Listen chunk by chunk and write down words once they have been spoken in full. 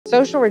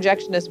Social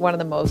rejection is one of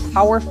the most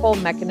powerful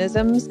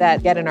mechanisms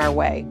that get in our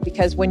way,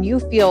 because when you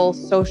feel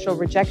social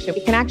rejection,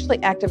 it can actually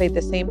activate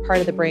the same part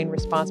of the brain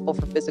responsible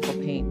for physical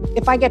pain.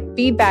 If I get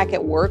feedback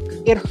at work,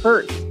 it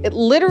hurts. It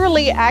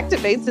literally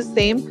activates the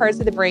same parts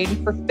of the brain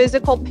for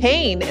physical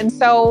pain. And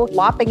so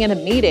flopping in a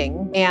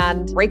meeting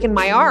and breaking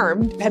my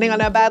arm, depending on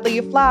how badly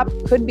you flop,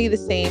 could be the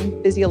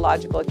same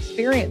physiological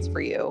experience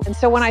for you. And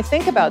so when I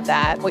think about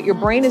that, what your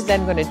brain is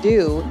then going to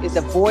do is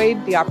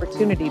avoid the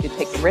opportunity to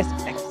take the risk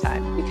next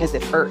time because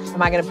it hurts.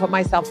 Am I going to put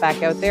myself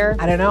back out there?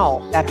 I don't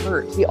know. That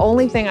hurts. The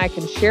only thing I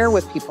can share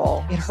with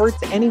people, it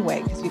hurts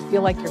anyway because you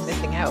feel like you're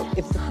missing out.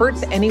 It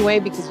hurts anyway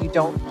because you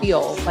don't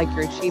feel like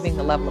you're achieving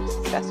the level of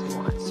success you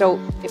want. So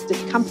if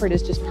discomfort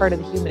is just part of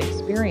the human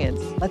experience,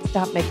 let's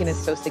stop making it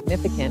so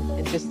significant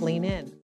and just lean in.